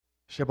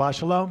Shabbat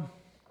Shalom.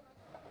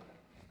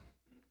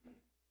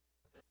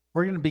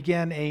 We're going to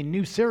begin a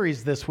new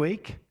series this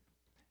week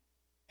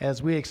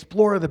as we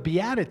explore the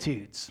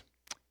Beatitudes.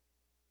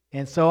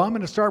 And so I'm going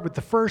to start with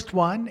the first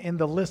one in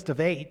the list of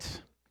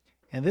 8.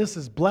 And this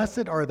is,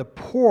 blessed are the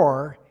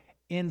poor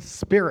in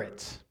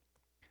spirit.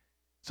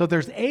 So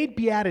there's 8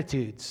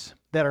 Beatitudes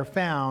that are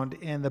found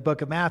in the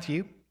book of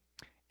Matthew.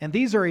 And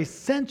these are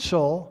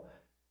essential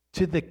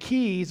to the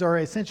keys, or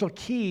essential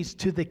keys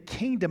to the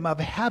kingdom of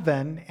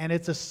heaven and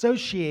its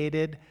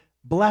associated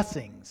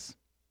blessings.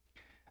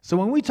 So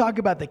when we talk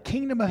about the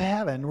kingdom of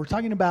heaven, we're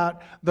talking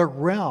about the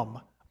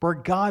realm where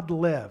God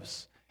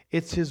lives.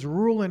 It's his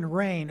rule and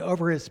reign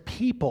over his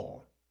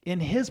people in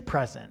his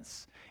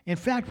presence. In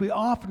fact, we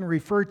often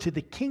refer to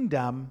the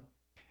kingdom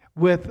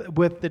with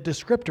the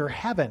descriptor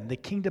heaven, the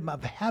kingdom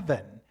of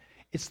heaven.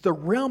 It's the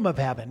realm of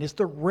heaven. It's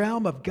the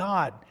realm of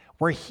God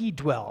where he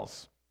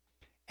dwells.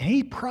 And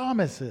he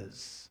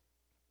promises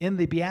in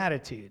the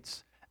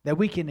Beatitudes that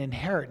we can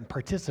inherit and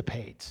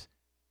participate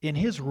in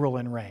his rule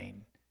and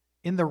reign,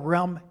 in the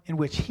realm in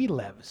which he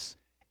lives,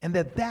 and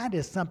that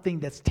is something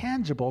that's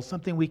tangible,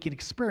 something we can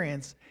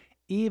experience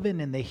even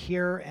in the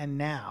here and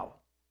now.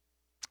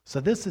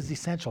 So this is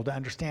essential to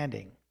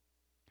understanding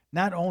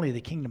not only the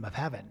kingdom of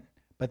heaven,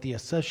 but the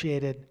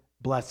associated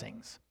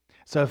blessings.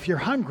 So if you're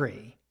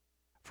hungry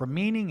for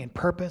meaning and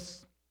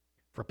purpose,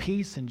 for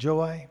peace and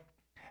joy,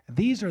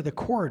 these are the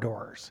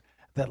corridors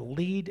that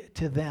lead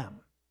to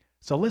them.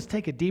 So let's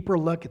take a deeper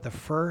look at the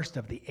first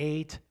of the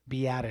 8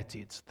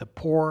 Beatitudes, the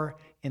poor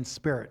in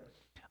spirit.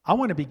 I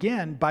want to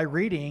begin by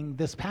reading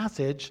this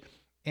passage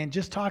and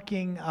just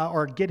talking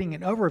or getting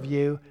an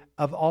overview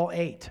of all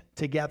 8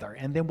 together,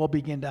 and then we'll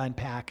begin to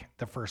unpack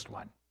the first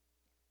one.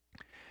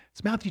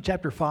 It's Matthew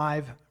chapter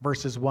 5,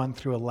 verses 1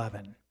 through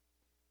 11.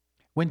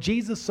 When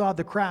Jesus saw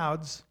the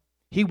crowds,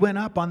 he went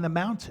up on the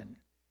mountain.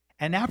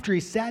 And after he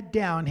sat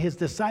down, his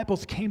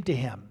disciples came to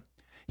him.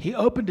 He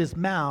opened his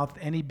mouth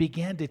and he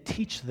began to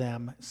teach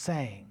them,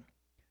 saying,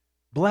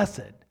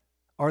 Blessed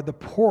are the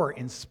poor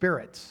in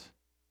spirit,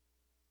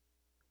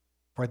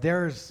 for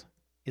theirs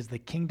is the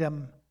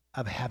kingdom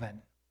of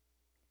heaven.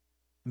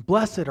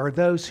 Blessed are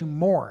those who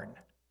mourn,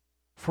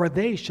 for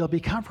they shall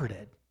be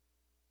comforted.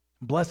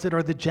 Blessed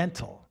are the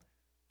gentle,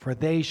 for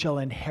they shall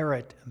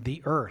inherit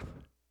the earth.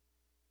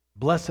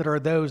 Blessed are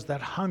those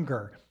that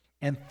hunger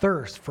and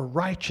thirst for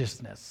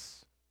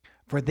righteousness,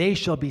 for they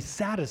shall be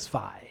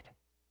satisfied.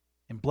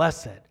 And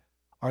blessed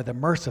are the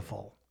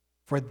merciful,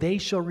 for they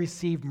shall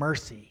receive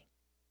mercy.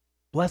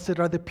 Blessed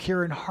are the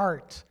pure in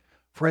heart,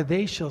 for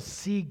they shall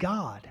see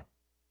God.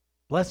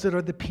 Blessed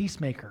are the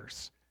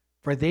peacemakers,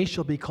 for they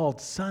shall be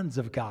called sons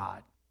of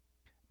God.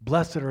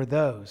 Blessed are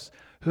those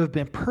who have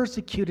been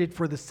persecuted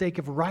for the sake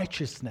of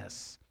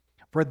righteousness,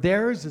 for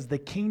theirs is the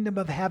kingdom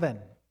of heaven.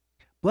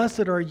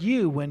 Blessed are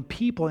you when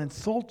people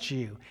insult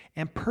you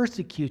and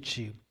persecute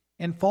you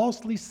and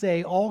falsely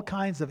say all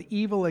kinds of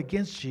evil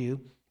against you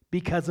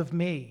because of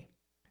me.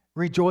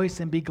 Rejoice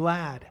and be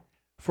glad,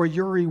 for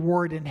your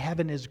reward in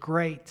heaven is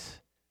great.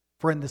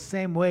 For in the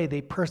same way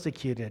they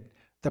persecuted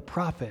the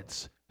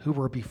prophets who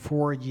were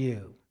before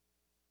you.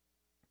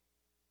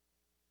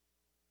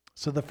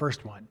 So the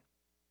first one,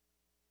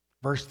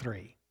 verse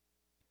 3.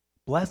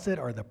 Blessed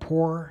are the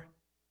poor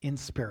in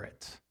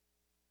spirit,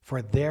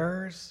 for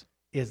theirs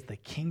is the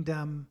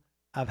kingdom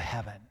of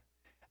heaven.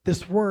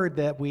 This word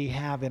that we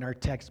have in our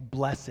text,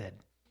 blessed,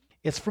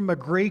 it's from a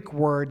Greek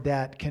word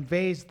that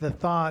conveys the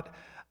thought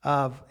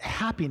of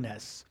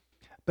happiness,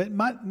 but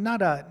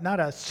not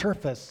a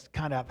surface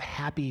kind of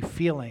happy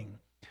feeling,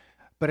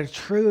 but a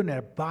true and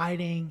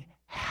abiding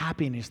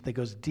happiness that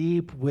goes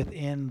deep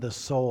within the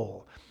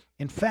soul.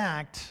 In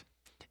fact,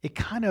 it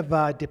kind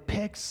of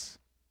depicts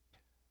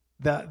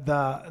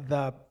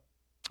the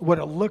what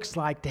it looks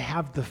like to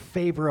have the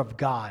favor of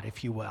God,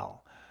 if you will.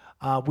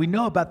 We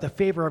know about the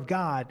favor of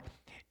God.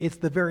 It's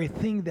the very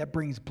thing that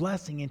brings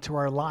blessing into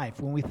our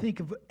life. When we think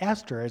of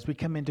Esther, as we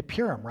come into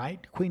Purim,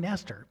 right? Queen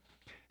Esther,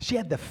 she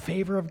had the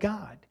favor of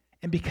God.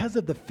 And because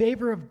of the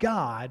favor of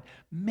God,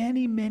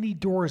 many, many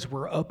doors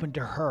were opened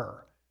to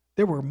her.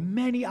 There were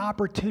many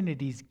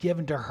opportunities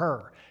given to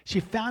her. She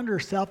found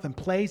herself in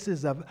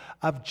places of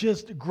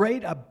just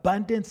great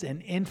abundance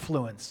and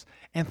influence.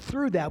 And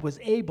through that was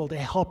able to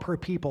help her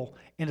people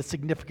in a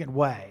significant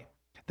way.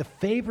 The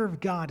favor of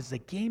God is a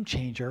game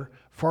changer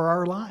for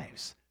our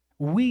lives.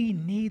 We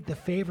need the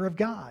favor of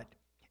God.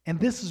 And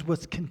this is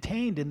what's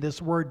contained in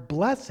this word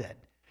blessed.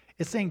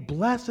 It's saying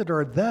blessed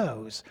are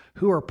those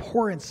who are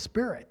poor in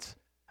spirit.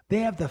 They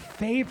have the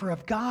favor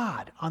of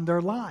God on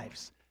their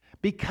lives.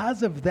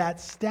 Because of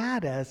that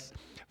status,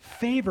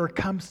 favor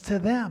comes to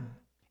them.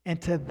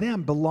 And to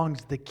them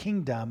belongs the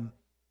kingdom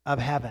of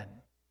heaven.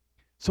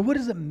 So what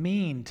does it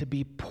mean to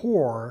be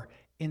poor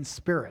in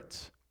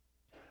spirit?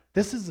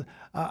 This is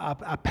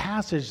a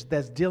passage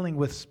that's dealing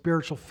with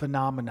spiritual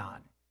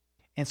phenomenon.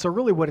 And so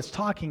really what it's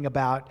talking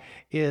about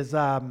is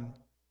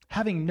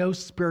having no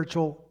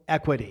spiritual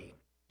equity.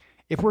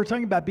 If we're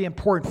talking about being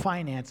poor in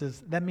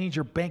finances, that means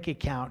your bank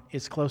account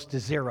is close to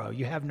zero.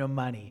 You have no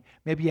money.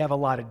 Maybe you have a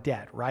lot of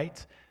debt,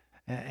 right?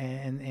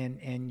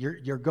 and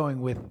you're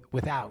going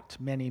without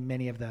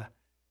many of the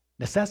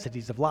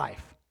necessities of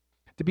life.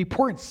 To be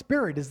poor in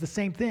spirit is the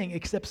same thing,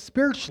 except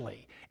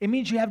spiritually. It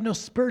means you have no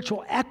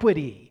spiritual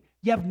equity.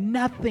 You have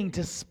nothing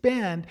to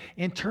spend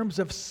in terms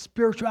of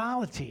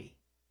spirituality.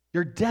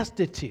 You're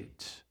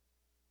destitute.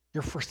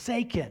 You're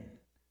forsaken.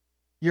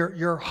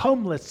 You're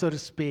homeless, so to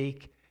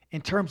speak,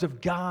 in terms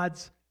of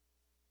God's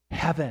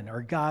heaven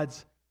or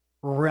God's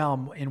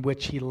realm in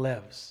which he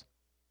lives.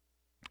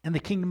 And the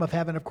kingdom of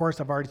heaven, of course,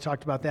 I've already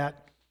talked about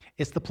that.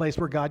 It's the place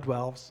where God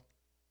dwells.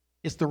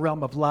 It's the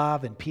realm of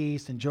love and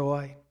peace and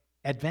joy,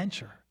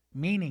 adventure,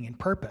 meaning and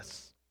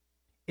purpose.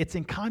 It's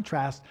in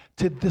contrast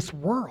to this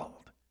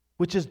world,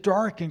 which is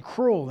dark and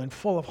cruel and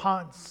full of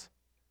haunts.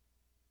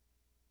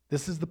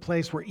 This is the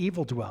place where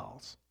evil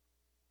dwells.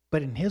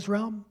 But in his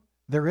realm,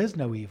 there is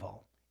no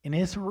evil. In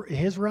his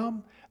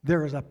realm,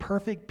 there is a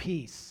perfect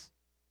peace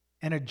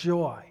and a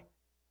joy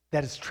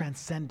that is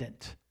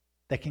transcendent,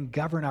 that can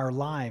govern our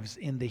lives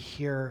in the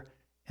here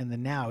and the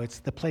now. It's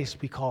the place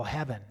we call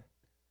heaven.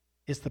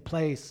 It's the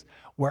place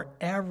where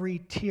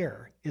every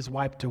tear is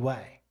wiped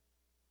away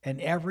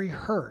and every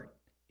hurt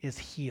is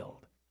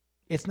healed.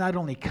 It's not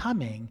only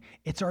coming,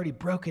 it's already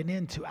broken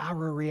into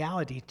our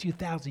reality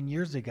 2,000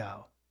 years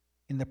ago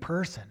in the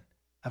person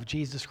of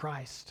Jesus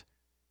Christ.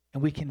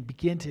 And we can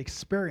begin to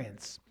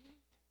experience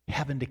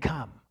heaven to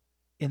come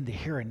in the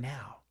here and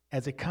now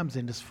as it comes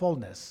in its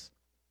fullness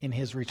in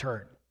his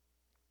return.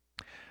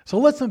 So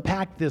let's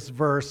unpack this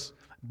verse,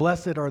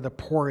 blessed are the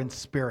poor in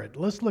spirit.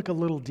 Let's look a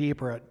little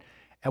deeper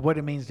at what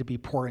it means to be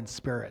poor in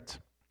spirit.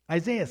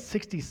 Isaiah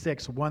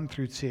 66, 1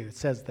 through 2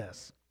 says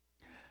this: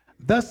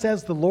 Thus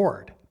says the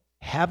Lord,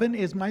 heaven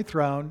is my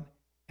throne,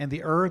 and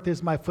the earth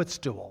is my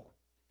footstool.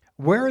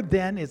 Where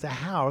then is a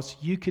house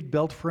you could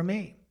build for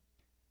me?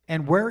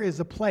 And where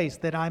is a place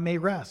that I may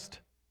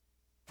rest?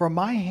 For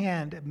my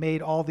hand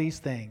made all these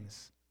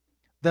things.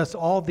 Thus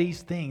all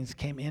these things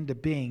came into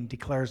being,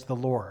 declares the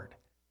Lord.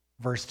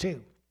 Verse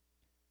 2,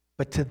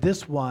 but to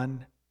this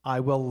one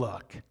I will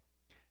look,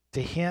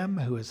 to him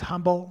who is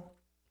humble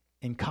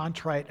and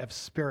contrite of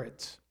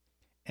spirit,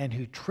 and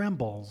who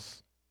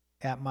trembles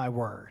at my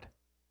word.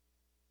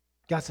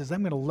 God says,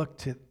 I'm going to look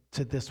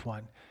to this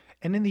one.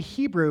 And in the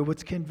Hebrew,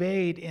 what's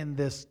conveyed in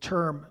this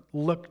term,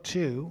 look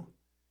to,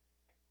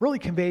 really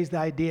conveys the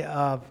idea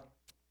of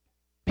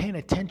paying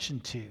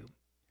attention to,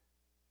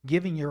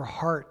 giving your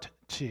heart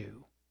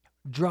to,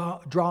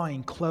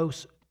 drawing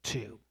close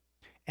to.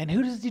 And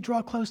who does he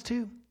draw close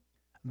to?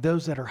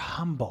 Those that are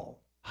humble.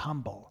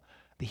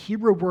 The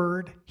Hebrew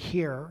word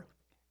here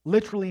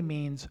literally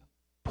means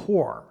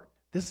poor.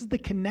 This is the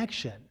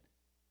connection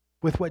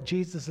with what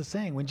Jesus is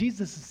saying. When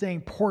Jesus is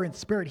saying poor in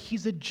spirit,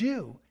 he's a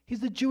Jew.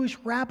 He's a Jewish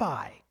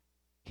rabbi.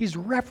 He's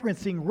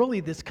referencing really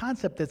this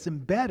concept that's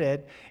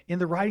embedded in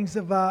the writings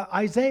of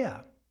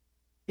Isaiah.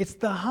 It's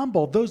the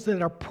humble, those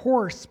that are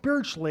poor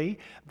spiritually,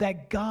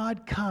 that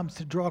God comes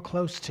to draw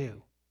close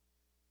to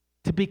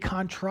be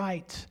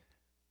contrite.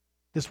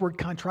 This word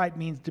contrite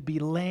means to be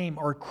lame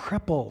or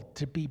crippled,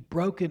 to be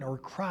broken or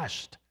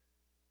crushed.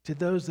 To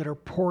those that are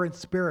poor in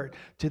spirit,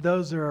 to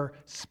those that are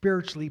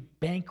spiritually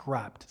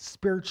bankrupt,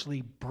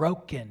 spiritually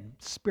broken,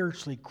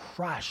 spiritually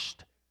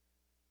crushed,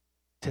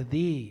 to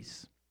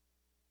these,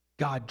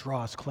 God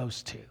draws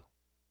close to.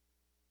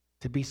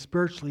 To be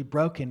spiritually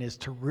broken is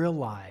to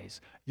realize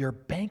you're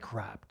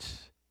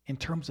bankrupt in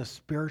terms of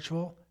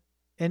spiritual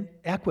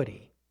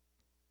inequity.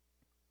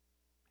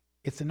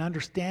 It's an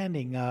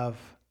understanding of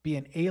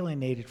being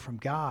alienated from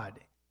God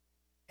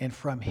and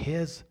from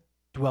his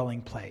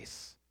dwelling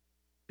place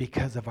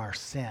because of our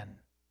sin.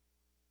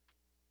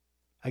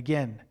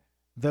 Again,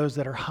 those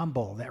that are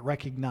humble, that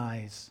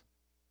recognize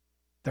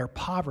their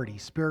poverty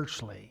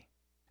spiritually,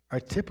 are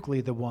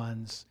typically the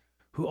ones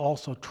who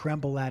also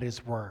tremble at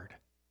his word.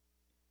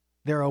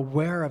 They're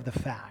aware of the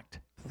fact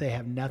that they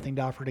have nothing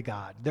to offer to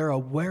God. They're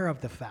aware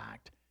of the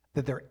fact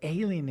that they're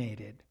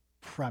alienated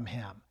from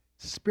him,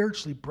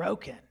 spiritually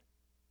broken,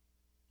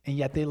 and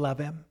yet they love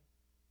him.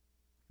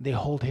 They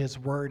hold his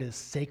word as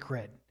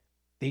sacred.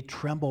 They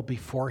tremble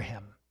before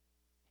him.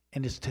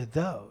 And it's to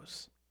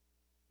those,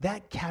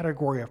 that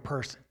category of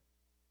person,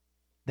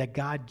 that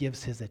God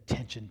gives his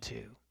attention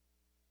to,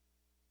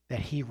 that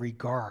he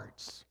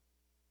regards,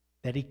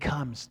 that he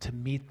comes to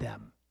meet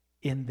them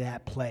in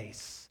that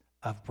place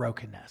of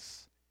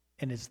brokenness.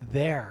 And it's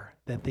there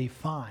that they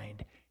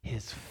find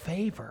his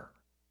favor,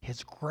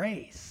 his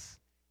grace,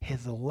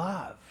 his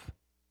love.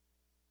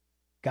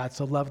 God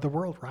so loved the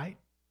world, right?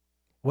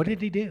 What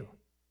did he do?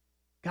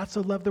 God so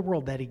loved the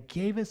world that he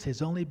gave us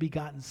his only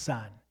begotten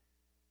Son,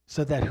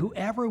 so that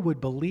whoever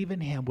would believe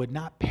in him would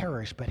not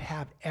perish but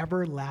have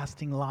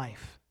everlasting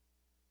life.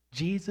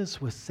 Jesus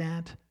was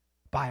sent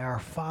by our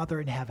Father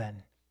in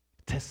heaven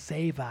to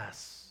save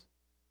us,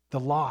 the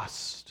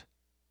lost,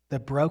 the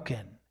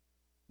broken,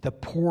 the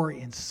poor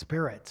in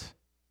spirit.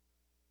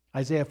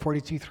 Isaiah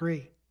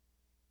 42:3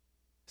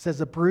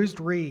 says, a bruised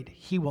reed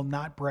he will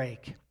not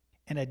break,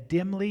 and a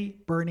dimly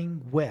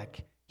burning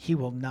wick he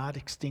will not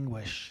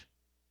extinguish.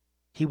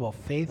 He will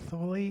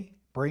faithfully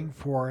bring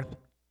forth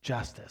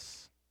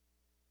justice.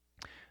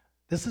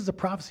 This is a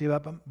prophecy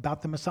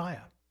about the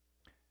Messiah.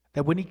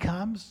 That when he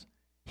comes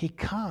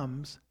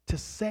to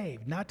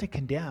save, not to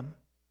condemn.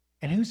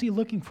 And who's he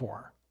looking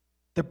for?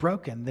 The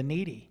broken, the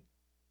needy.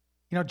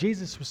 You know,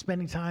 Jesus was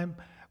spending time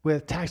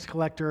with tax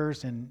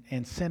collectors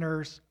and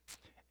sinners,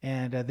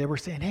 and they were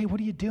saying, hey, what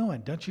are you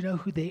doing? Don't you know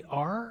who they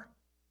are?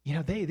 You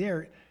know,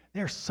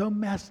 they're so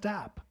messed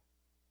up.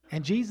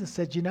 And Jesus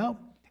said, you know,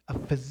 a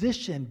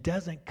physician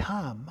doesn't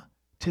come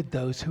to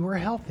those who are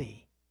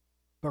healthy,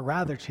 but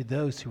rather to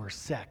those who are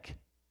sick.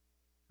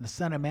 The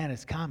Son of Man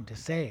has come to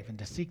save and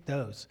to seek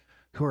those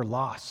who are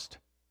lost.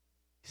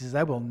 He says,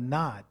 I will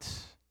not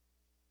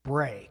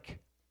break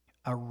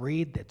a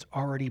reed that's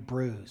already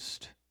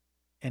bruised,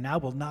 and I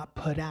will not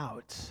put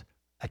out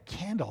a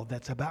candle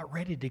that's about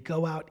ready to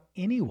go out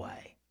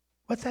anyway.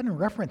 What's that in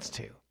reference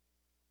to?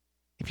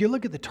 If you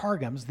look at the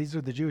Targums, these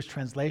are the Jewish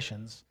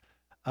translations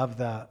of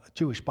the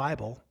Jewish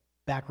Bible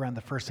back around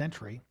the first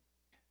century.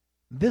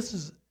 This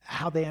is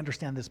how they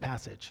understand this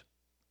passage.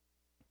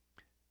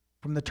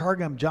 From the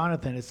Targum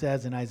Jonathan, it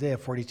says in Isaiah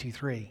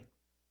 42:3,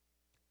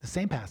 the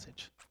same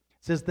passage.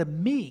 It says, the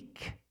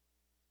meek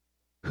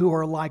who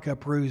are like a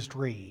bruised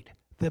reed,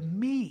 the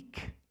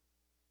meek,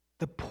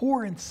 the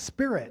poor in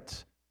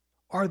spirit,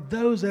 are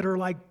those that are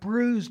like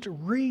bruised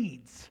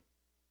reeds.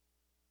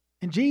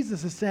 And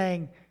Jesus is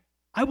saying,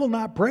 I will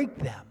not break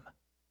them.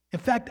 In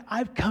fact,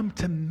 I've come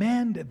to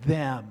mend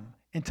them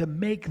and to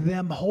make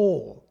them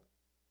whole.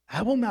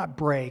 I will not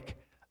break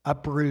a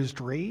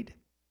bruised reed.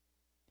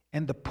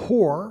 And the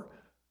poor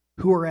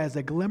who are as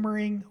a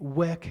glimmering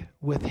wick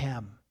with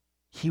him,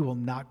 he will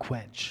not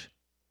quench.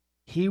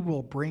 He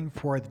will bring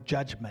forth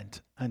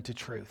judgment unto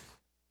truth.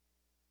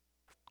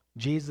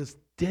 Jesus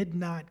did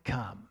not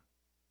come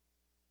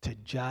to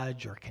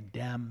judge or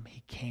condemn.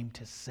 He came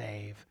to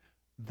save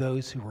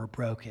those who were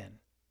broken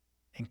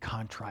and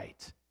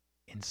contrite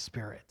in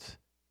spirit.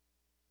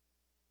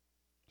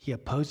 He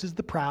opposes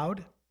the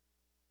proud.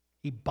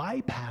 He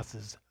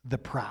bypasses the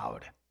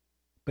proud,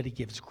 but he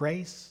gives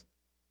grace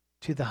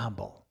to the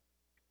humble.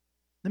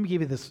 Let me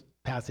give you this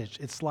passage.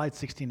 It's slide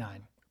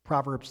 69,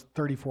 Proverbs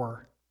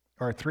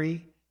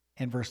 3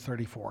 and verse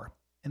 34.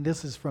 And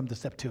this is from the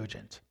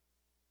Septuagint.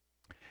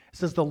 It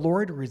says, the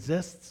Lord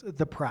resists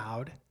the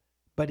proud,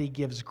 but he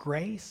gives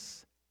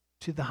grace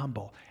to the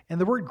humble.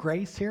 And the word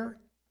grace here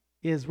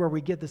is where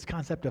we get this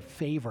concept of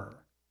favor,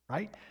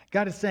 right?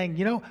 God is saying,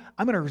 you know,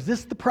 I'm going to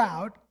resist the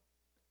proud.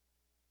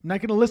 I'm not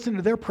going to listen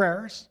to their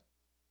prayers.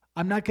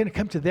 I'm not going to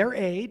come to their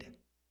aid.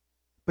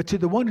 But to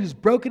the one who's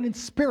broken in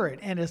spirit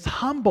and is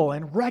humble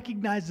and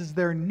recognizes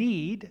their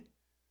need,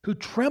 who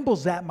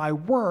trembles at my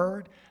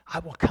word, I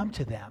will come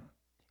to them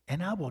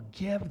and I will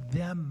give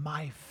them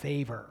my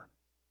favor.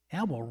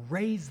 And I will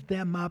raise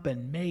them up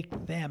and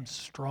make them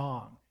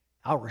strong.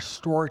 I'll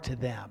restore to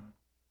them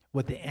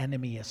what the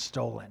enemy has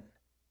stolen.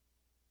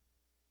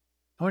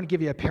 I want to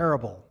give you a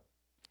parable.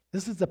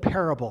 This is a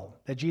parable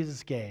that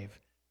Jesus gave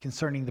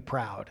concerning the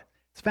proud.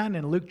 It's found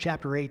in Luke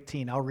chapter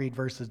 18. I'll read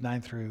verses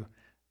 9 through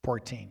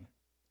 14.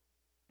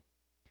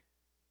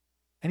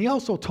 And he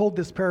also told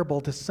this parable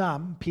to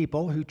some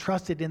people who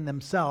trusted in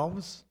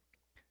themselves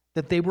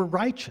that they were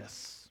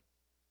righteous.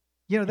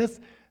 You know,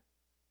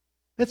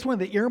 that's one of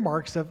the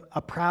earmarks of a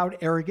proud,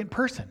 arrogant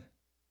person.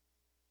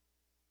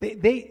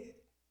 They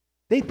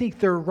think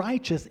they're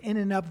righteous in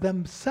and of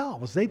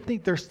themselves. They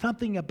think there's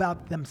something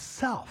about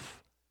themselves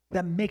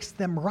that makes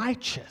them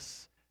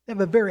righteous. They have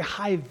a very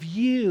high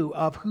view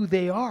of who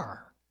they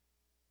are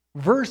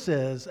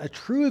versus a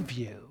true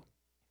view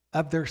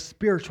of their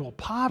spiritual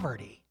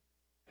poverty.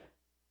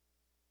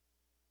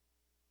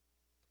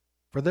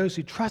 For those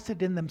who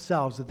trusted in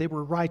themselves that they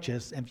were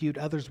righteous and viewed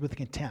others with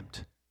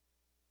contempt.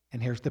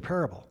 And here's the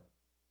parable.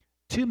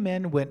 2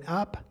 men went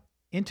up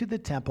into the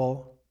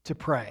temple to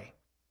pray,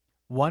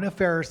 one a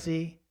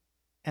Pharisee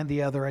and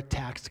the other a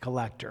tax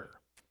collector.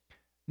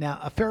 Now,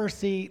 a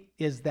Pharisee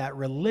is that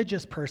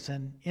religious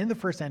person in the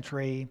first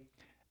century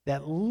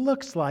that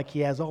looks like he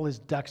has all his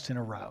ducks in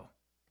a row.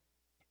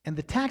 And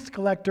the tax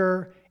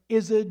collector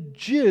is a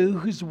Jew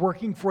who's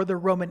working for the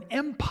Roman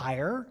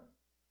Empire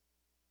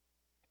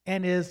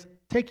and is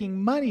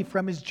taking money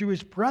from his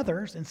Jewish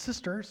brothers and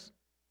sisters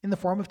in the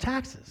form of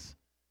taxes.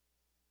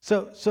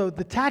 So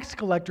the tax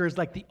collector is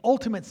like the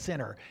ultimate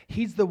sinner.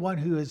 He's the one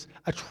who is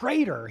a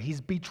traitor.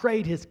 He's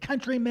betrayed his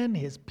countrymen,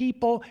 his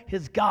people,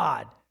 his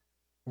God,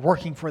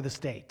 working for the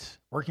state,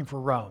 working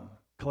for Rome,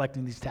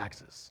 collecting these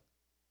taxes.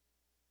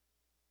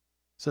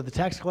 So the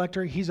tax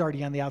collector, he's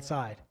already on the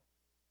outside.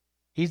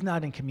 He's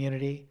not in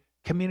community.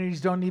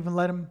 Communities don't even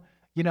let him,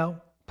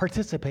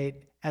 participate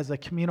as a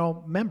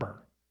communal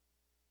member.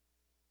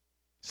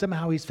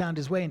 Somehow he's found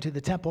his way into the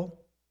temple.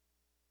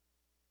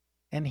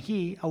 And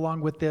he,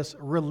 along with this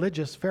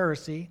religious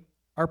Pharisee,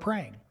 are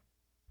praying.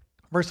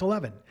 Verse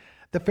 11,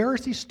 the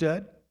Pharisee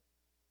stood,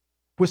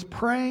 was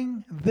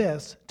praying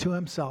this to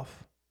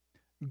himself.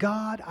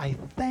 God, I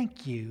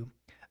thank you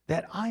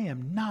that I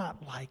am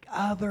not like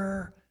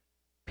other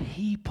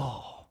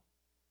people.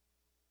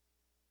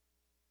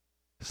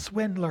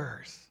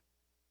 Swindlers,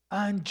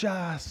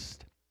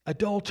 unjust,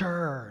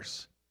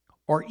 adulterers,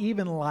 or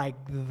even like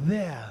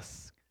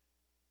this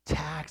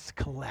tax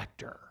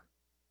collector.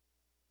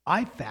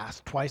 I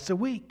fast twice a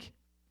week.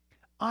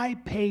 I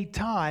pay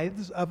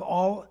tithes of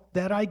all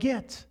that I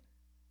get.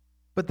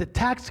 But the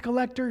tax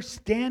collector,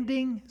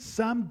 standing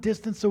some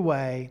distance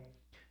away,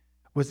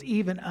 was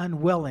even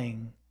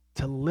unwilling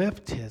to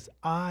lift his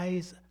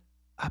eyes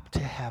up to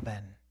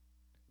heaven,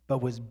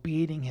 but was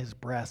beating his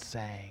breast,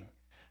 saying,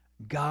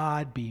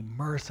 God, be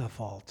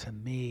merciful to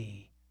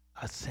me,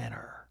 a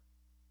sinner.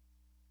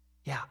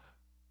 Yeah,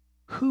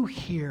 who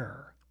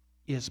here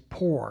is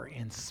poor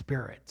in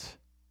spirit?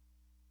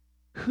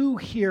 Who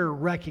here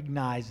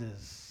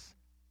recognizes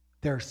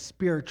their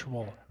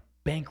spiritual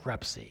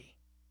bankruptcy?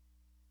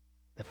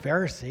 The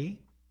Pharisee,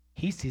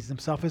 he sees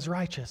himself as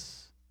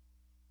righteous.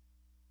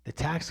 The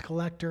tax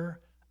collector,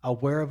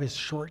 aware of his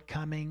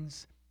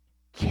shortcomings,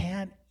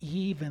 can't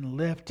even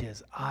lift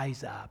his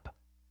eyes up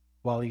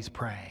while he's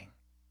praying.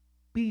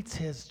 Beats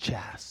his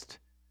chest,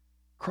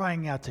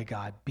 crying out to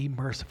God, be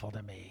merciful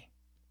to me,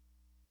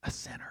 a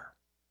sinner.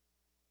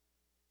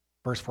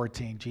 Verse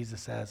 14,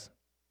 Jesus says,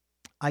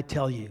 I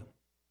tell you,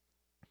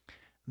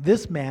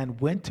 this man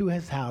went to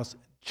his house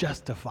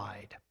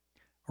justified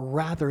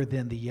rather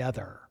than the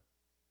other.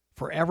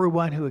 For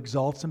everyone who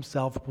exalts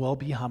himself will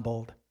be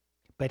humbled,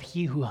 but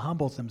he who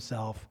humbles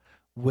himself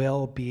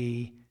will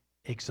be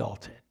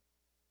exalted.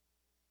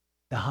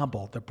 The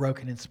humble, the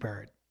broken in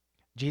spirit.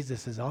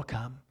 Jesus says, I'll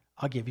come.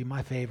 I'll give you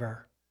my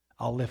favor.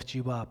 I'll lift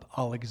you up.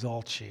 I'll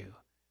exalt you.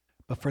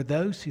 But for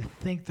those who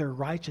think they're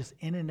righteous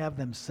in and of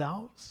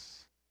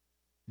themselves,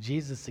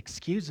 Jesus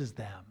excuses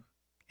them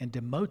and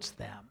demotes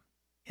them.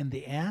 In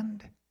the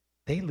end,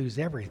 they lose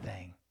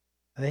everything.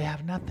 They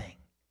have nothing.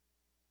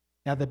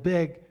 Now, the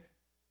big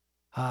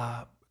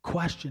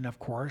question, of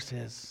course,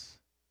 is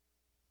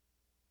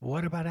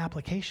what about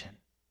application?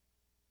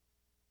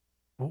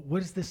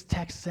 What is this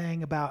text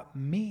saying about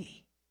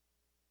me?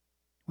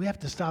 We have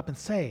to stop and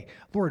say,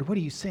 Lord, what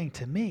are you saying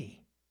to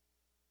me?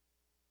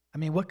 I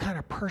mean, what kind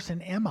of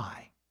person am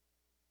I?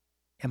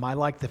 Am I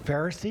like the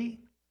Pharisee?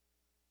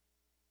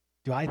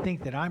 Do I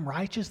think that I'm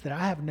righteous, that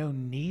I have no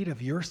need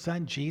of your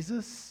son,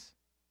 Jesus?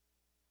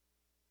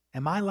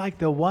 Am I like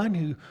the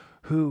one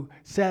who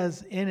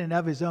says in and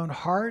of his own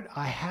heart,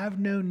 I have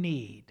no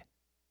need.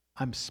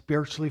 I'm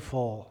spiritually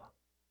full.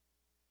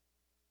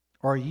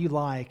 Or are you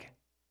like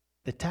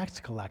the tax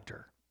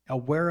collector,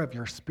 aware of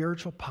your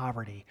spiritual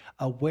poverty,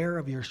 aware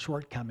of your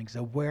shortcomings,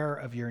 aware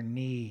of your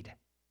need?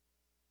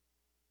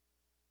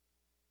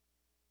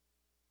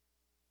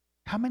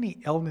 How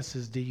many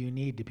illnesses do you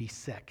need to be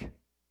sick?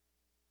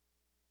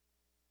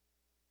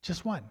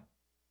 Just one.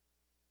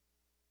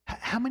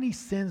 How many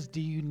sins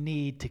do you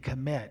need to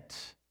commit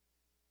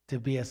to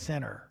be a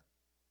sinner?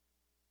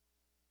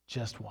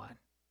 Just one.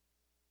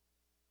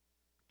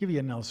 Give you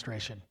an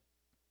illustration.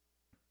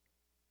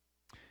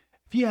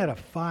 If you had a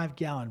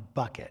 5-gallon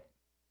bucket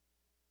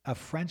of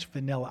French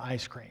vanilla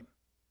ice cream,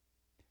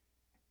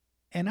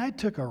 and I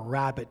took a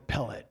rabbit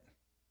pellet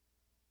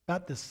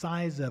about the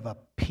size of a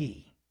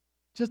pea,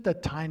 just a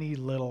tiny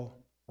little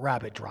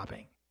rabbit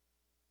dropping,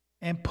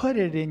 and put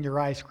it in your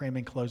ice cream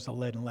and close the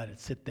lid and let it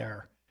sit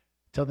there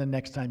till the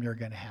next time you're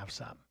going to have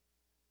some,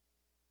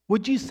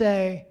 would you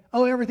say,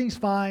 oh, everything's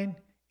fine,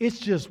 it's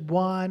just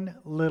one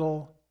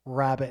little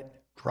rabbit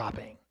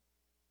dropping?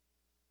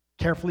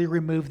 Carefully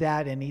remove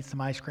that and eat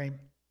some ice cream?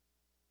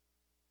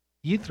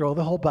 You throw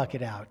the whole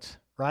bucket out,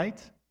 right?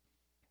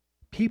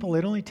 People,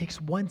 it only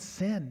takes one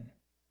sin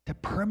to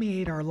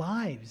permeate our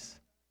lives.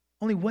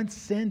 Only one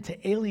sin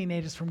to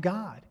alienate us from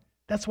God.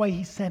 That's why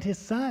he sent his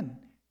son.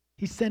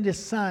 He sent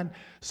his son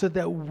so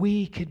that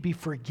we could be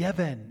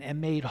forgiven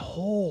and made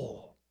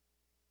whole.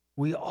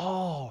 We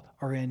all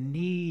are in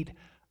need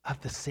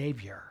of the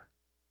Savior.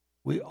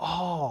 We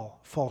all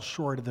fall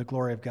short of the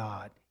glory of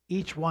God.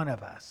 Each one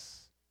of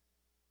us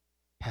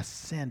has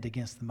sinned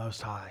against the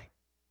Most High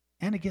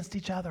and against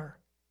each other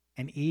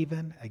and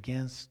even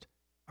against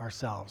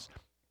ourselves.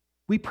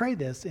 We pray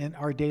this in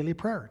our daily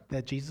prayer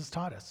that Jesus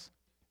taught us.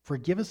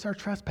 Forgive us our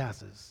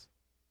trespasses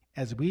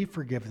as we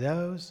forgive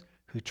those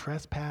who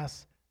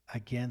trespass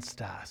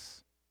against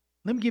us.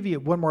 Let me give you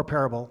one more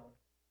parable.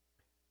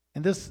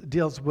 And this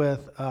deals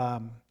with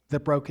the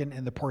broken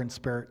and the poor in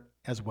spirit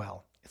as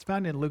well. It's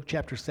found in Luke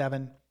chapter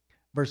 7,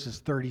 verses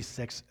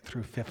 36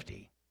 through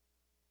 50.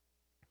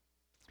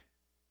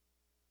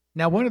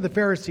 Now, one of the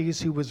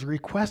Pharisees who was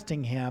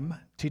requesting him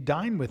to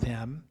dine with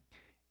him,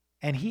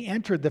 and he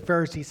entered the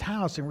Pharisee's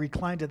house and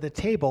reclined at the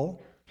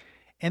table,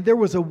 and there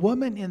was a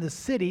woman in the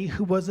city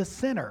who was a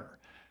sinner.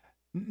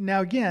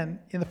 Now, again,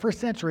 in the first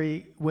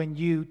century, when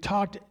you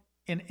talked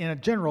in a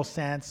general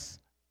sense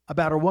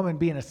about a woman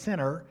being a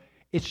sinner,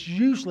 it's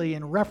usually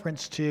in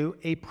reference to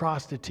a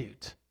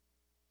prostitute.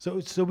 So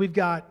we've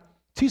got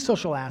two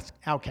social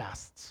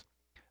outcasts.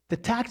 The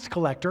tax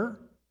collector,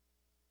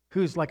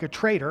 who's like a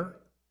traitor,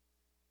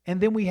 and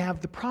then we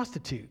have the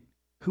prostitute,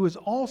 who is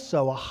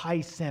also a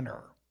high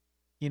sinner,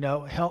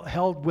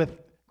 held with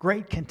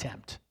great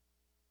contempt.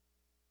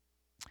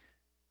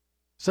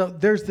 So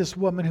there's this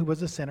woman who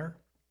was a sinner,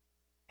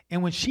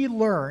 And when she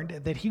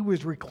learned that he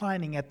was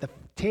reclining at the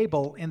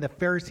table in the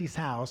Pharisee's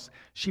house,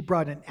 she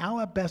brought an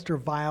alabaster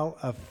vial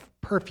of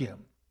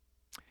perfume.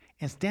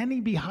 And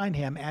standing behind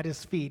him at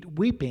his feet,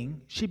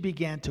 weeping, she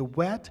began to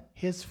wet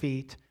his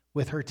feet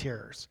with her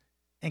tears,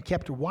 and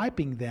kept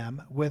wiping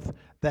them with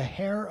the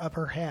hair of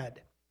her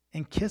head,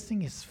 and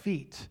kissing his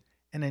feet,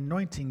 and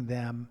anointing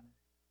them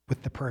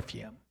with the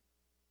perfume.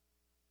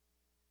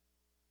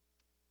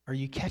 Are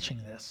you catching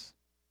this?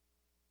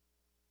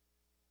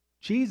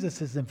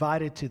 Jesus is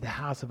invited to the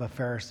house of a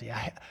Pharisee.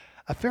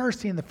 A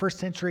Pharisee in the first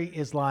century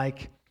is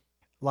like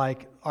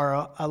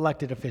our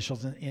elected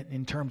officials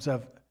in terms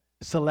of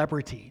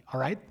celebrity, all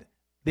right?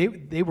 They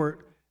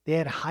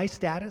had high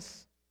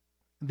status.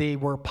 They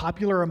were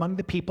popular among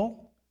the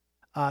people.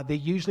 They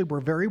usually were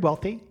very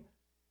wealthy.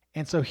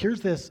 And so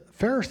here's this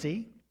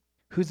Pharisee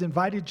who's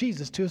invited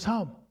Jesus to his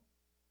home.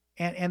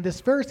 And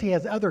this Pharisee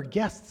has other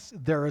guests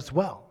there as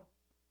well.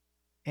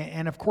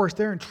 And of course,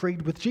 they're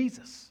intrigued with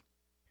Jesus.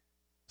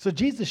 So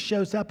Jesus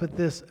shows up at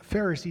this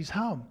Pharisee's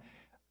home.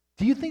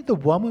 Do you think the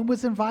woman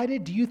was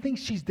invited? Do you think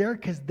she's there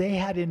because they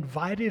had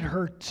invited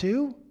her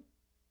too?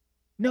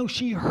 No,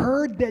 she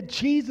heard that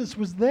Jesus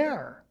was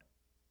there.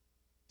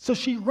 So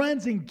she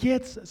runs and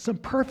gets some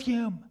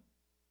perfume.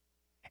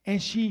 And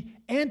she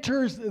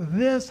enters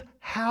this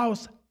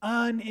house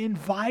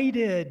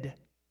uninvited.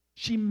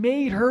 She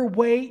made her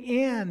way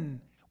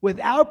in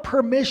without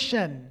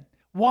permission.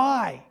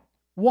 Why?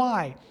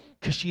 Why?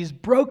 Because she's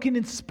broken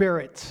in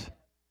spirit.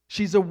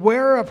 She's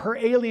aware of her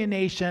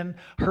alienation,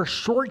 her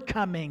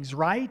shortcomings,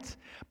 right?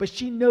 But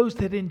she knows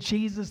that in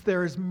Jesus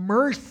there is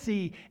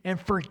mercy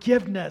and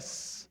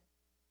forgiveness.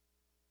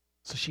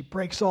 So she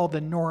breaks all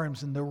the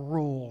norms and the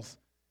rules.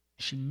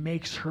 She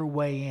makes her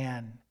way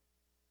in,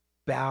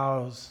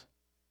 bows,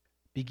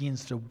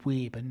 begins to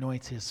weep,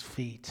 anoints his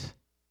feet,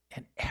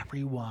 and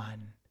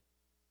everyone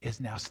is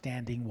now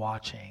standing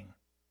watching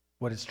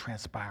what is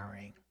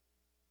transpiring.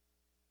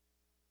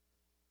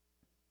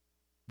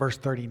 Verse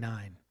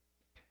 39.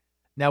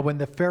 Now when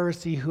the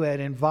Pharisee who had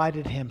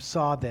invited him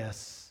saw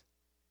this,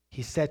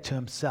 he said to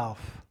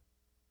himself,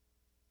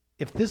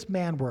 if this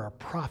man were a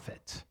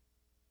prophet,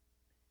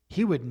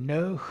 he would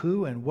know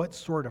who and what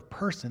sort of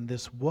person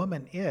this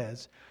woman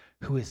is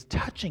who is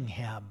touching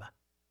him,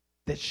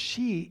 that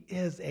she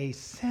is a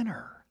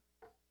sinner.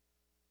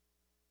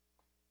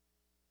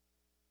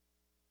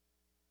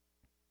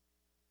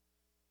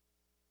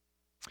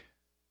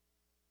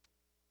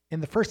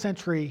 In the first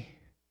century,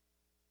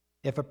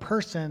 if a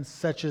person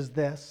such as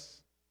this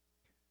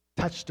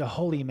touched a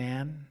holy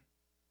man,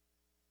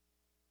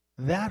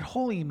 that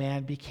holy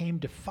man became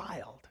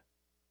defiled.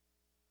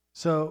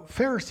 So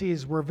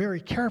Pharisees were very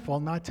careful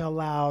not to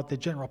allow the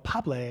general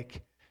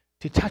public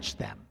to touch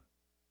them.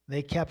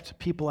 They kept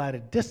people at a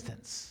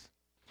distance.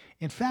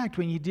 In fact,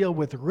 when you deal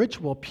with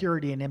ritual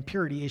purity and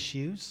impurity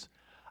issues,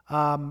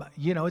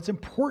 it's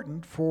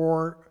important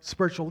for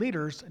spiritual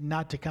leaders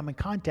not to come in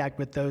contact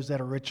with those that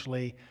are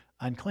ritually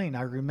unclean.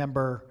 I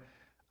remember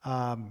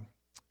I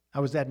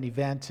was at an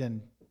event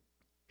and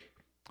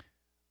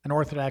an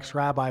Orthodox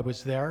rabbi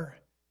was there,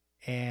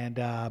 and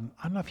I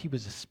don't know if he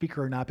was a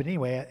speaker or not, but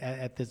anyway,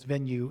 at this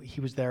venue, he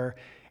was there,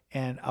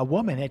 and a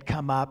woman had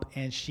come up,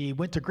 and she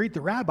went to greet the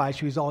rabbi.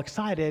 She was all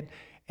excited,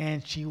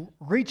 and she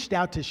reached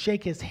out to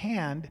shake his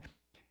hand,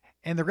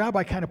 and the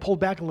rabbi kind of pulled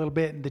back a little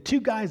bit, and the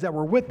two guys that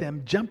were with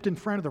him jumped in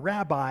front of the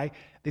rabbi.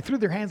 They threw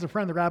their hands in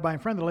front of the rabbi, in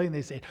front of the lady, and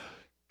they said,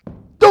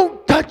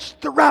 "Don't touch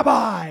the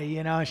rabbi!"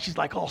 And she's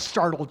like all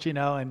startled,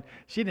 and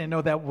she didn't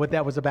know what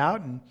that was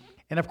about, and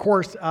of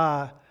course,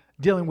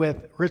 dealing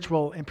with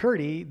ritual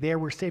impurity, they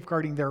were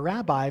safeguarding their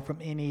rabbi from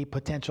any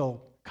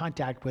potential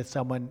contact with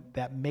someone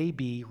that may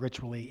be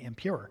ritually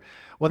impure.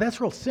 Well, that's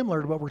real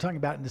similar to what we're talking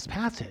about in this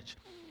passage.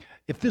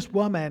 If this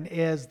woman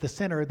is the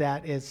sinner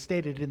that is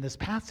stated in this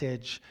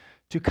passage,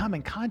 to come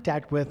in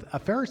contact with a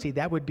Pharisee,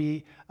 that would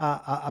be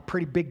a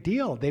pretty big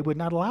deal. They would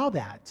not allow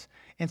that.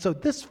 And so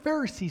this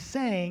Pharisee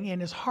saying in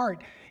his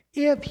heart,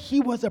 if he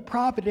was a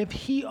prophet, if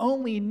he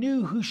only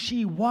knew who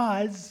she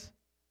was,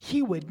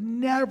 he would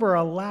never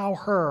allow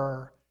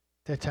her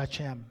to touch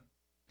him.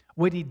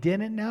 What he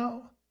didn't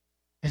know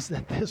is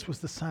that this was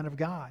the Son of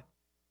God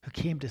who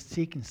came to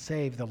seek and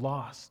save the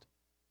lost.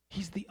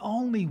 He's the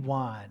only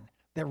one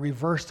that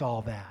reversed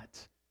all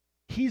that.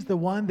 He's the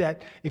one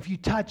that if you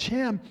touch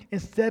him,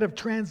 instead of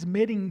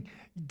transmitting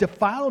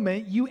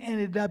defilement, you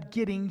ended up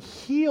getting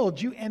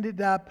healed. You ended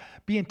up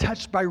being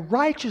touched by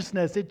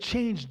righteousness. It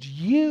changed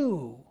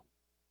you.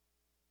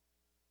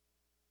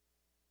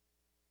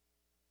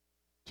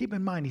 Keep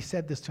in mind, he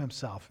said this to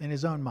himself in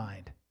his own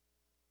mind.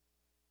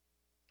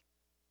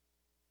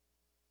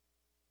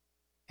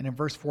 And in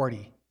verse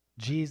 40,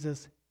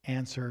 Jesus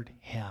answered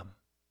him.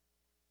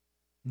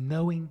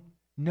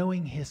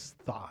 Knowing his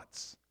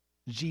thoughts,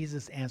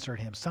 Jesus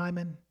answered him,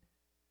 Simon,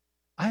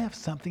 I have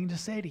something to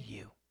say to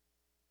you.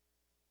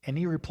 And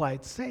he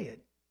replied, say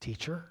it,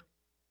 teacher.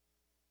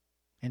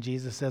 And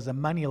Jesus says, a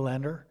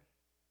moneylender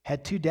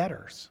had two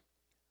debtors.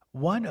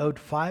 One owed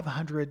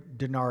 500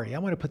 denarii. I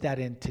want to put that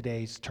in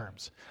today's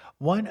terms.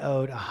 One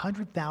owed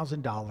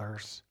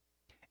 $100,000,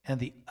 and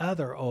the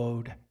other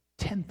owed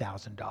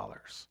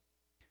 $10,000.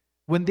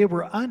 When they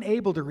were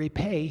unable to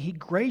repay, he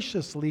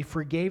graciously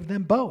forgave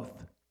them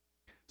both.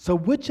 So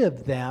which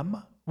of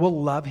them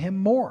will love him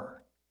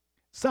more?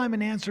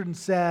 Simon answered and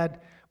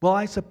said, well,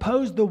 I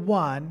suppose the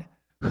one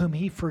whom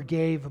he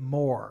forgave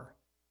more.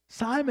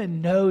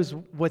 Simon knows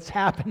what's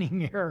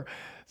happening here.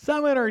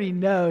 Simon already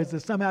knows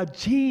that somehow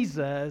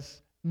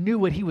Jesus knew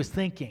what he was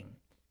thinking.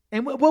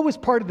 And what was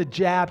part of the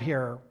jab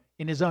here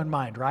in his own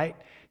mind, right?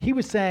 He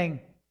was saying,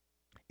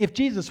 if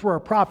Jesus were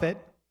a prophet,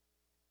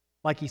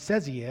 like he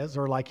says he is,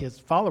 or like his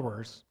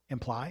followers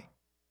imply,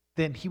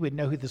 then he would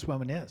know who this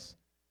woman is.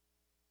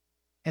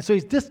 And so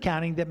he's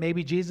discounting that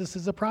maybe Jesus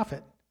is a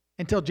prophet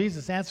until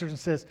Jesus answers and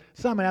says,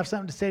 Simon, I have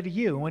something to say to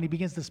you. And when he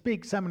begins to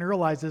speak, Simon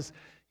realizes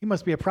he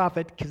must be a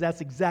prophet because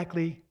that's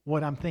exactly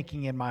what I'm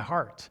thinking in my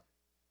heart.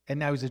 And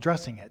now he's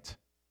addressing it.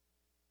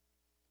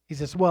 He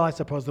says, well, I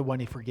suppose the one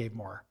he forgave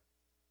more.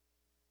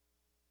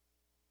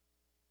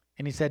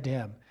 And he said to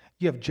him,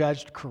 you have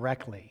judged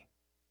correctly.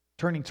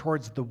 Turning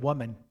towards the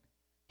woman,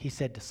 he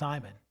said to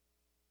Simon.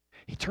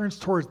 He turns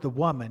towards the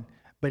woman,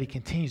 but he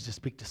continues to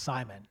speak to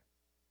Simon.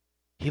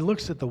 He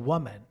looks at the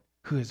woman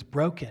who is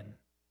broken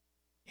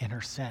in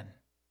her sin.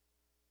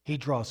 He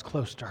draws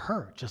close to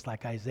her, just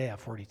like Isaiah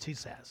 42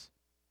 says.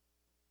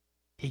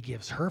 He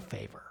gives her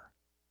favor.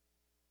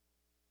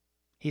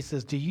 He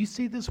says, do you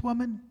see this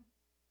woman?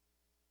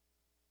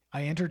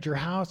 I entered your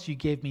house. You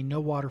gave me no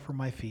water for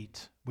my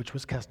feet, which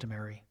was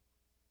customary.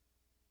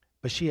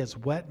 But she has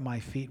wet my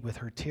feet with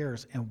her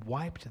tears and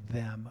wiped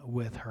them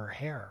with her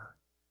hair.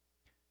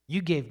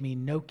 You gave me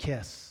no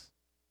kiss.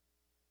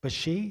 But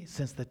she,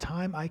 since the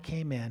time I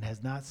came in,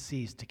 has not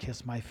ceased to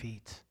kiss my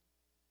feet.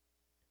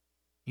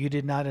 You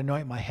did not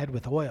anoint my head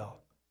with oil,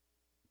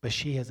 but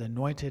she has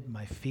anointed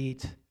my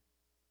feet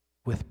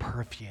with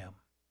perfume.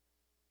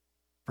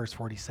 Verse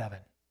 47.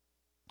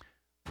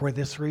 For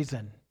this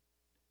reason,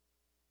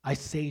 I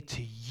say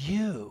to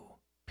you,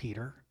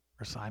 Peter,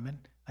 or Simon,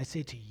 I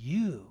say to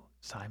you,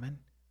 Simon,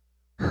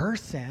 her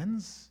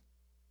sins,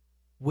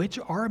 which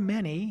are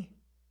many,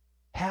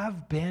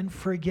 have been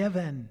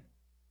forgiven.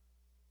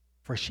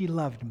 For she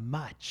loved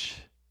much,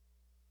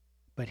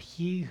 but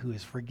he who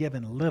is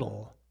forgiven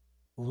little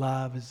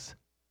loves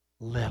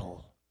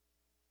little.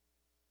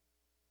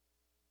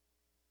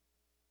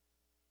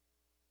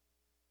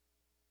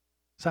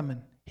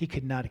 Simon, he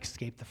could not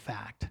escape the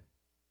fact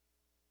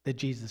that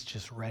Jesus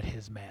just read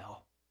his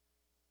mail.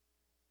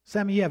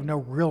 Simon, you have no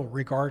real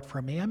regard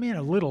for me. I mean,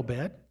 a little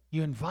bit.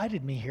 You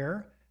invited me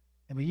here.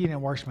 I mean, you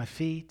didn't wash my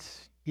feet.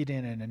 You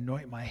didn't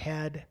anoint my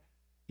head.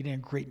 You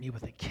didn't greet me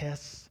with a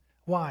kiss.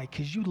 Why?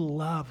 Because you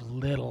love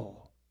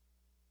little,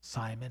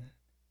 Simon.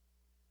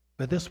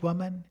 But this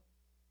woman,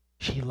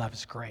 she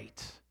loves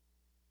great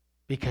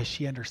because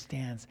she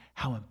understands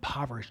how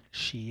impoverished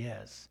she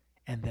is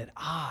and that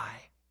I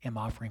am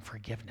offering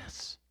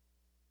forgiveness.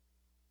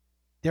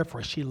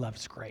 Therefore, she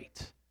loves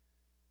great.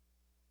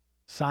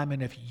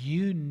 Simon, if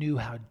you knew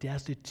how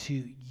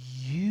destitute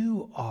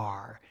you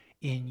are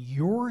in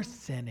your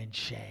sin and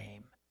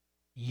shame,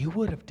 you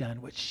would have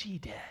done what she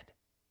did.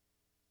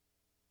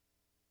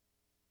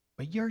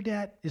 But your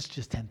debt is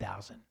just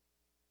 $10,000.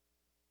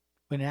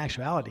 When in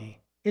actuality,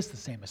 it's the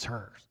same as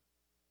hers.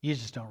 You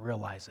just don't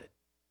realize it.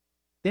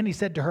 Then he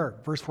said to her,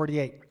 verse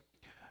 48,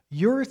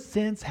 your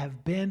sins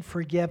have been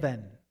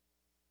forgiven.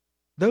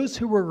 Those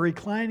who were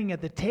reclining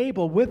at the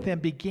table with him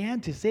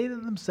began to say to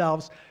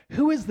themselves,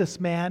 who is this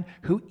man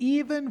who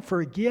even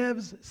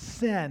forgives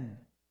sin?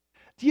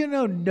 Do you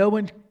know no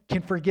one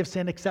can forgive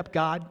sin except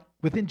God?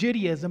 Within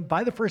Judaism,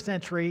 by the first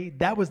century,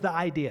 that was the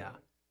idea.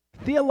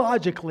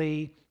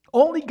 Theologically,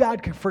 only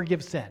God could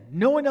forgive sin.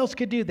 No one else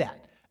could do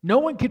that. No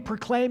one could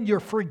proclaim you're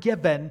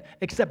forgiven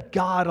except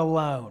God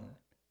alone.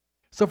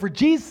 So for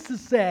Jesus to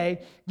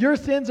say, your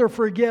sins are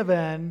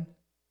forgiven,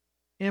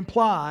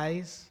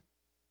 implies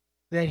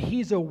that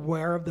he's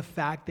aware of the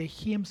fact that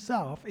he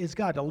himself is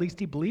God. At least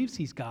he believes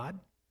he's God.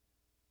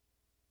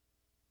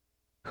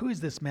 Who is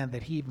this man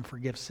that he even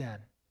forgives sin?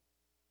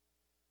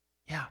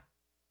 Yeah,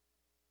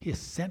 he is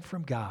sent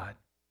from God.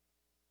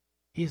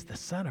 He is the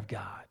Son of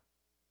God.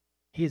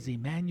 He is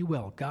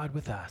Emmanuel, God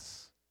with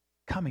us,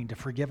 coming to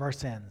forgive our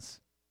sins.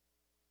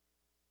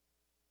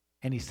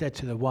 And he said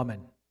to the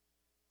woman,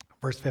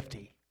 verse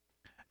 50,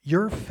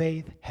 your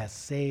faith has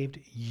saved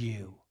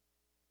you.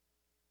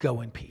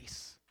 Go in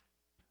peace.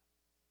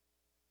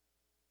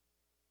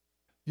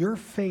 Your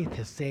faith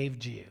has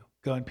saved you.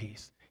 Go in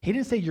peace. He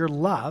didn't say your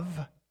love,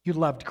 you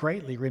loved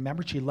greatly.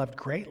 Remember, she loved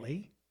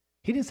greatly.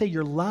 He didn't say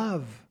your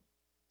love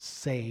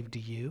saved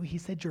you. He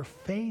said your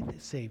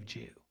faith saved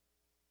you.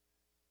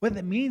 What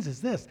that means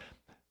is this.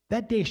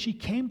 That day she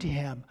came to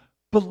him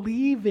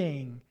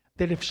believing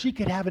that if she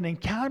could have an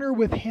encounter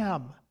with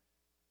him,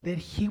 that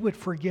he would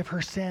forgive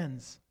her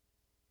sins.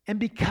 And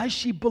because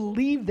she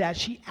believed that,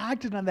 she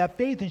acted on that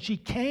faith and she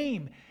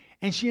came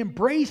and she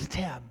embraced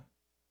him.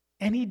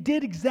 And he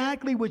did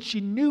exactly what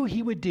she knew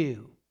he would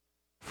do,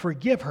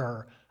 forgive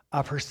her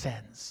of her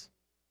sins.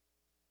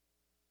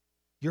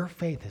 Your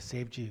faith has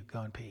saved you.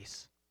 Go in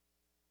peace.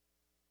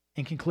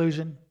 In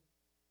conclusion,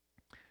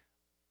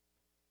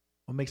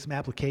 We'll make some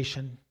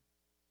application.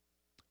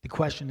 The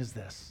question is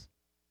this: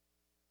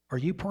 are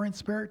you poor in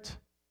spirit?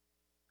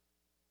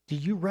 Do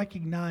you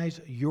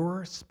recognize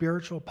your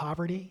spiritual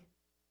poverty?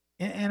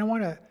 And I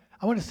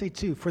want to say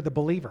too, for the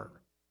believer,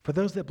 for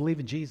those that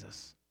believe in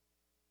Jesus,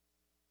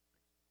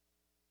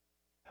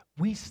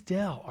 we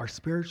still are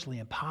spiritually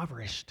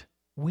impoverished.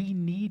 We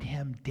need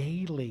him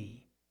daily.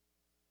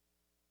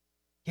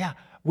 Yeah,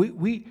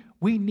 we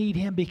need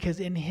him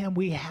because in him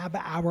we have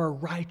our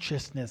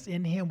righteousness.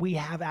 In him we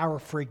have our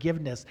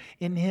forgiveness.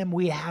 In him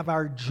we have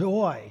our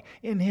joy.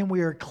 In him we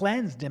are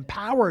cleansed,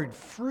 empowered,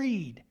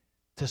 freed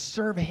to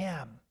serve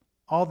him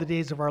all the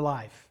days of our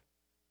life.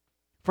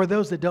 For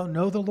those that don't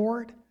know the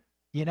Lord,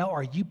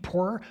 are you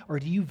poor, or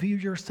do you view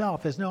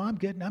yourself as, no, I'm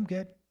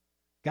good.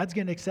 God's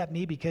going to accept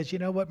me because you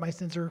know what? My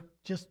sins are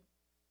just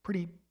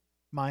pretty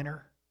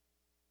minor.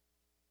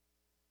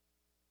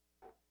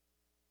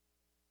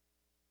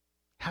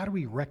 How do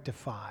we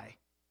rectify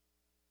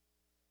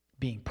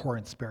being poor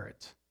in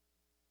spirit?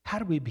 How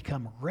do we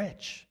become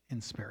rich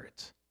in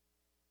spirit?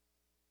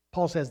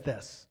 Paul says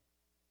this: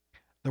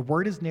 the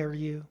word is near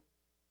you,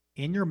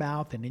 in your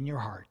mouth and in your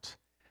heart.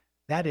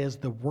 That is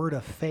the word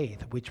of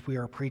faith which we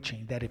are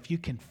preaching, that if you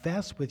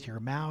confess with your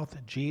mouth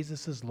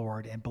Jesus is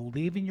Lord and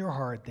believe in your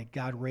heart that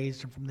God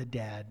raised him from the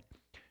dead,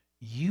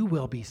 you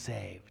will be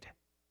saved.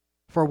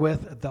 For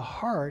with the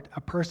heart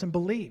a person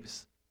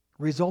believes,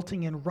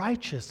 resulting in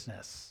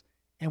righteousness,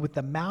 and with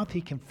the mouth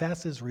he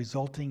confesses,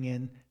 resulting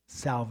in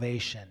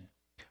salvation.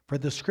 For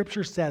the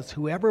scripture says,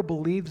 whoever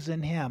believes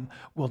in him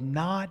will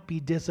not be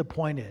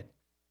disappointed.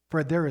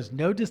 For there is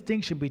no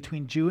distinction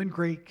between Jew and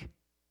Greek,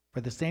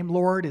 for the same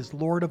Lord is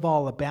Lord of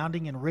all,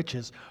 abounding in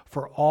riches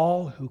for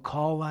all who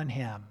call on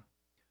him.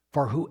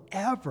 For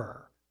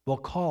whoever will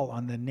call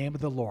on the name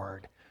of the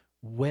Lord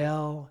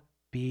will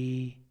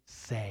be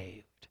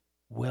saved.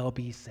 Will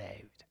be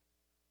saved.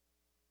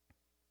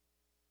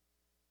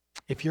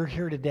 If you're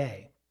here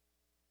today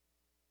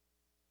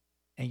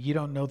and you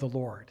don't know the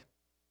Lord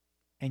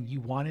and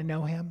you want to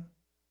know him,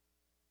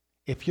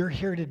 if you're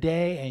here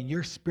today and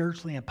you're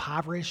spiritually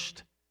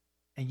impoverished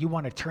and you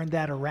want to turn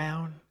that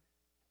around,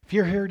 if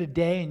you're here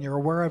today and you're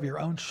aware of your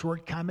own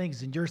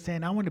shortcomings and you're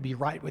saying, I want to be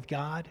right with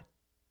God,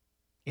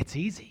 it's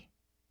easy.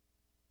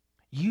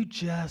 You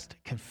just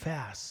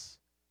confess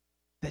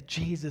that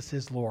Jesus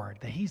is Lord,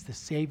 that he's the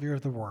Savior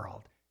of the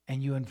world,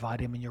 and you invite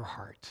him in your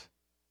heart.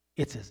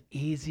 It's as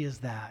easy as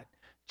that,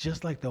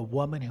 just like the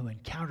woman who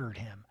encountered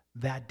him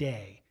that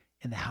day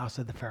in the house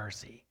of the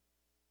Pharisee.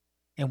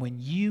 And when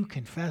you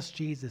confess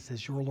Jesus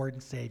as your Lord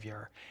and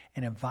Savior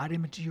and invite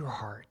him into your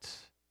heart,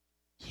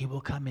 he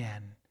will come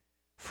in,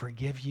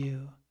 forgive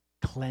you,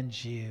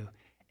 cleanse you,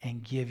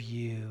 and give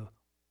you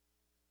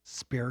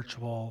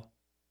spiritual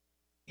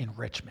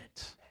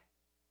enrichment,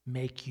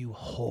 make you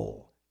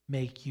whole,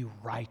 make you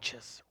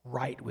righteous,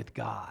 right with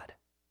God.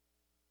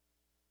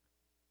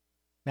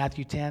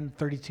 Matthew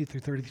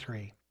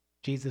 10:32-33.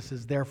 Jesus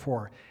says,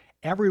 therefore,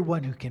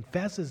 everyone who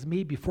confesses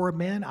me before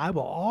men, I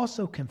will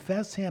also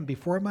confess him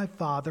before my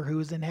Father who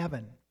is in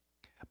heaven.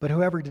 But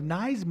whoever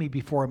denies me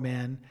before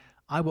men,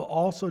 I will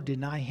also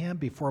deny him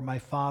before my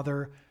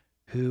Father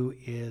who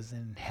is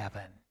in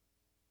heaven.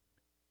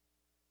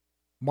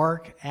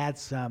 Mark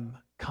adds some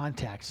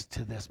context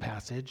to this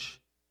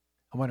passage.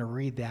 I want to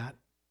read that.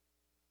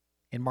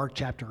 In Mark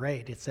chapter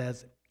 8, it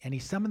says, and he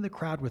summoned the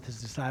crowd with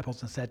his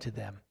disciples and said to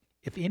them,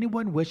 if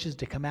anyone wishes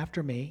to come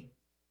after me,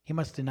 he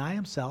must deny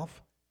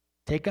himself,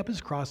 take up his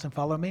cross, and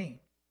follow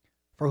me.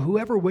 For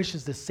whoever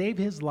wishes to save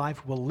his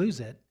life will lose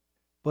it,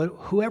 but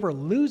whoever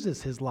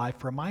loses his life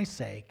for my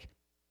sake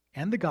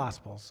and the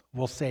gospel's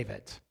will save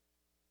it.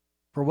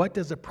 For what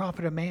does it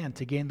profit a man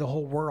to gain the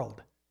whole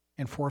world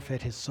and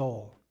forfeit his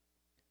soul?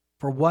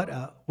 For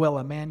what will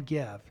a man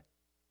give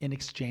in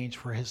exchange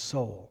for his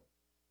soul?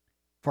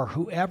 For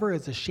whoever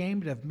is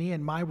ashamed of me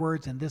and my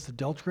words in this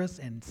adulterous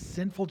and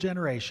sinful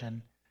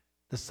generation,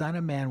 the Son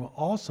of Man will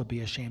also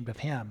be ashamed of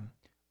him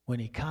when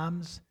he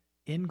comes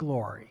in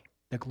glory,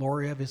 the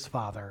glory of his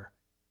Father,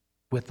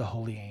 with the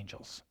holy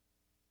angels.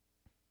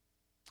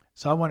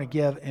 So I want to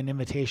give an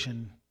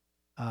invitation,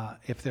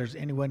 if there's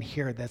anyone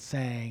here that's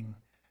saying,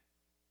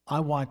 I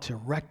want to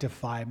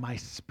rectify my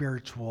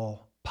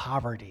spiritual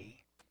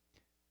poverty,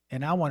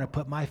 and I want to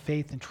put my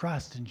faith and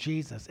trust in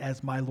Jesus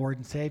as my Lord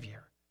and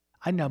Savior.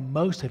 I know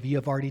most of you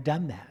have already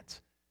done that.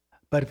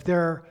 But if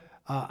there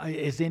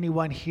is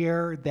anyone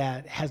here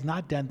that has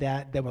not done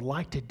that, that would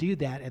like to do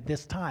that at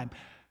this time,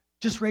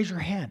 just raise your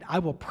hand. I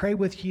will pray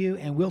with you,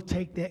 and we'll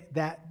take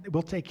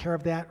we'll take care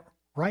of that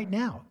right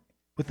now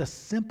with a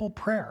simple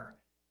prayer.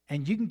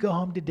 And you can go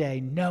home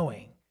today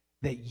knowing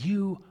that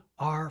you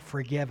are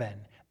forgiven,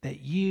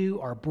 that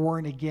you are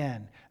born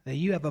again, that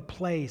you have a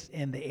place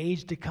in the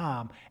age to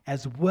come,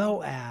 as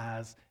well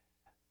as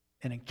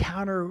an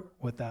encounter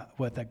with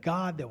a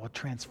God that will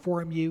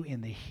transform you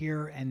in the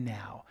here and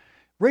now.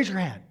 Raise your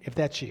hand if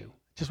that's you.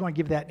 Just want to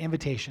give that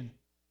invitation.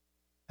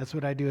 That's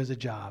what I do as a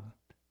job,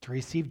 to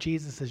receive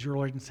Jesus as your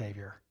Lord and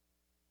Savior.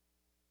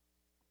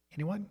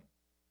 Anyone?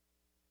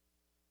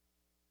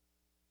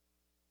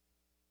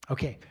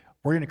 Okay,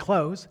 we're going to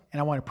close, and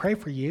I want to pray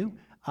for you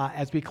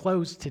as we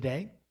close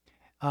today.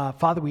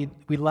 Father, we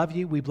love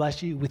you. We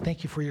bless you. We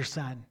thank you for your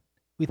Son.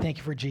 We thank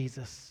you for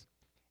Jesus.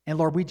 And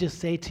Lord, we just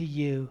say to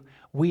you,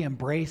 we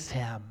embrace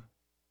him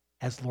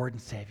as Lord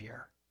and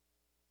Savior.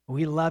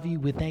 We love you.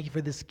 We thank you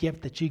for this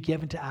gift that you've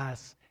given to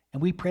us.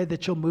 And we pray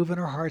that you'll move in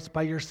our hearts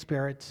by your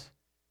Spirit,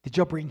 that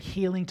you'll bring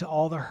healing to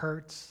all the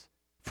hurts,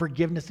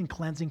 forgiveness and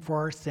cleansing for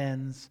our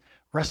sins,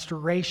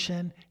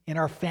 restoration in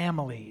our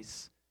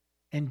families,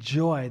 and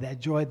joy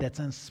that's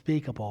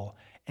unspeakable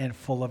and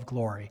full of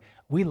glory.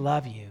 We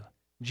love you.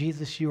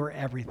 Jesus, you are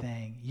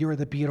everything. You are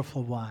the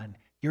beautiful one.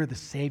 You're the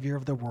Savior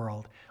of the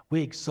world.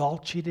 We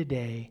exalt you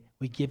today.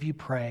 We give you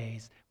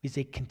praise. We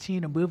say,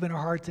 continue to move in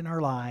our hearts and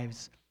our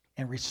lives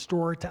and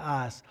restore to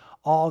us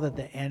all that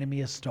the enemy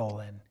has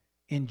stolen.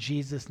 In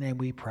Jesus' name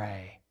we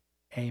pray.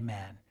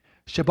 Amen.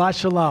 Shabbat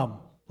shalom.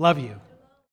 Love you.